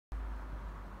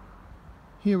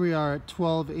Here we are at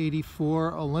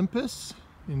 1284 Olympus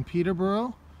in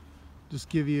Peterborough. Just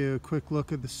give you a quick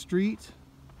look at the street.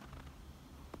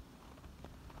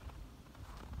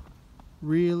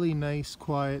 Really nice,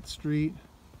 quiet street,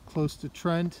 close to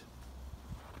Trent.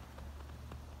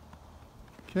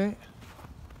 Okay,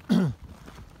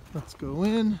 let's go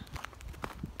in.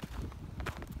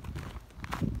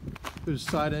 There's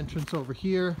a side entrance over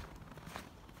here.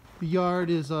 The yard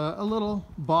is a little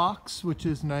box, which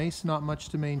is nice, not much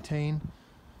to maintain.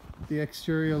 The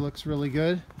exterior looks really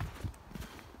good.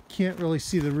 Can't really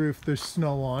see the roof, there's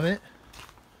snow on it.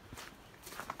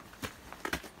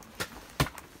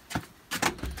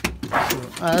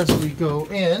 So as we go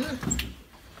in,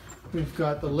 we've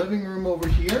got the living room over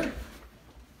here.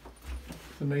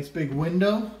 A nice big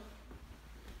window.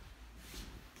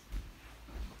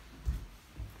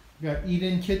 We've got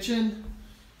eat-in kitchen.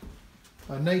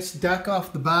 A nice deck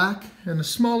off the back and a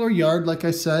smaller yard. Like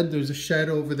I said, there's a shed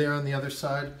over there on the other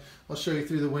side. I'll show you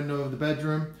through the window of the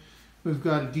bedroom. We've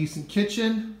got a decent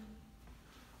kitchen.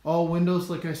 All windows,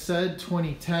 like I said,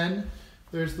 2010.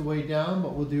 There's the way down.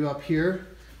 What we'll do up here,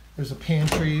 there's a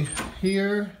pantry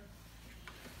here.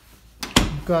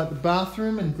 We've got the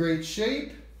bathroom in great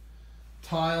shape.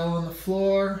 Tile on the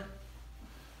floor.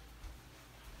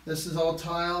 This is all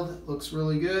tiled. It looks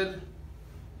really good.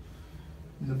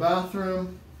 In the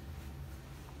bathroom.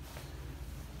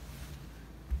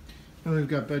 And we've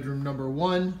got bedroom number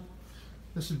 1.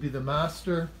 This would be the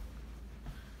master.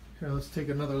 Here, let's take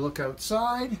another look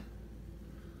outside.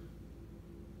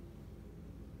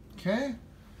 Okay.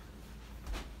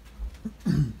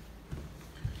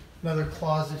 Another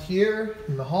closet here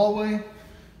in the hallway.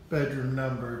 Bedroom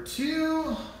number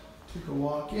 2. Take a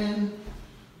walk in.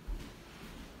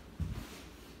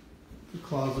 The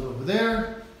closet over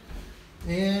there.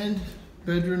 And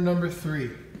bedroom number 3.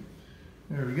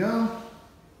 There we go.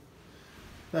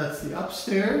 That's the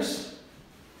upstairs.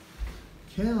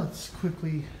 Okay, let's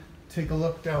quickly take a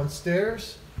look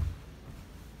downstairs.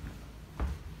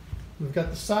 We've got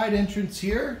the side entrance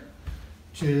here,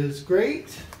 which is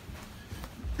great.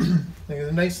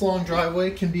 The nice long driveway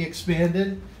can be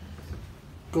expanded.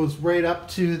 Goes right up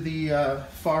to the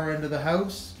far end of the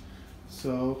house.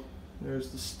 So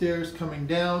there's the stairs coming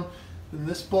down. And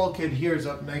this bulkhead here is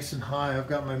up nice and high. I've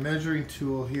got my measuring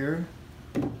tool here.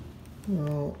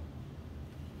 Well,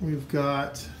 we've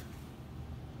got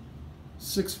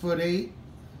 6'8"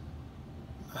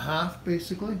 a half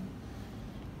basically.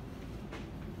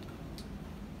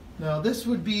 Now this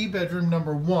would be bedroom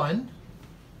number 1.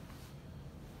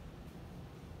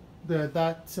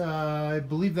 I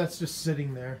believe that's just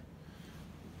sitting there.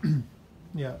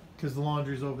 Yeah, because the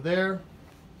laundry's over there.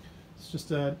 It's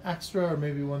just an extra, or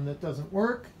maybe one that doesn't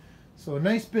work. So a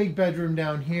nice big bedroom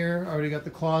down here. Already got the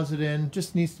closet in.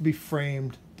 Just needs to be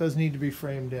framed. Does need to be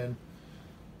framed in.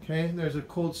 Okay, there's a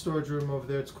cold storage room over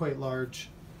there. It's quite large.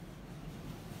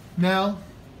 Now,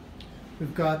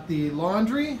 we've got the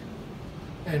laundry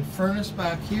and furnace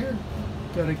back here.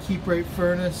 Got a keep rate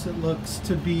furnace. It looks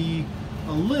to be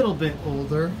a little bit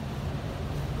older.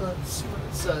 Let's see what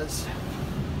it says.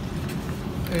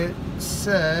 It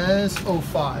says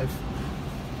 05.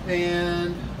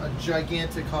 And a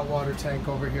gigantic hot water tank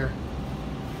over here.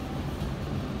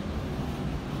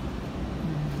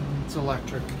 It's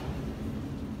electric.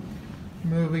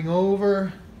 Moving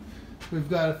over, we've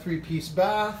got a 3-piece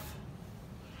bath.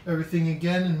 Everything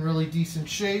again in really decent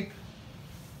shape.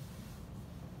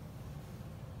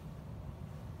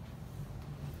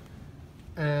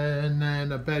 And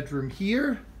then a bedroom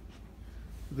here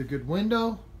with a good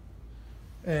window.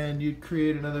 And you'd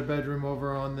create another bedroom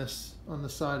over on the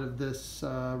side of this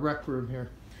rec room here.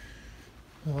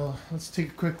 Let's take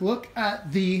a quick look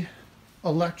at the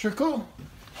electrical,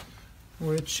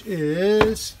 which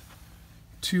is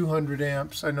 200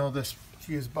 amps. I know this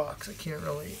fuse box, I can't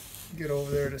really get over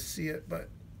there to see it, but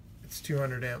it's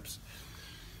 200 amps.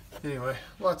 Anyway,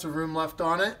 lots of room left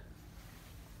on it.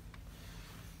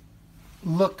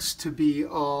 Looks to be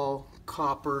all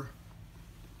copper,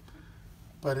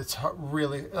 but it's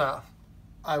really,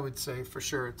 I would say for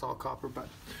sure it's all copper, but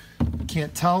you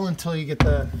can't tell until you get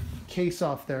the case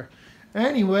off there.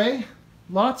 Anyway,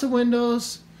 lots of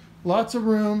windows, lots of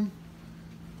room,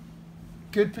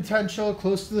 good potential,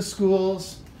 close to the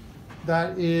schools.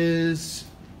 That is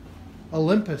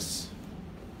Olympus.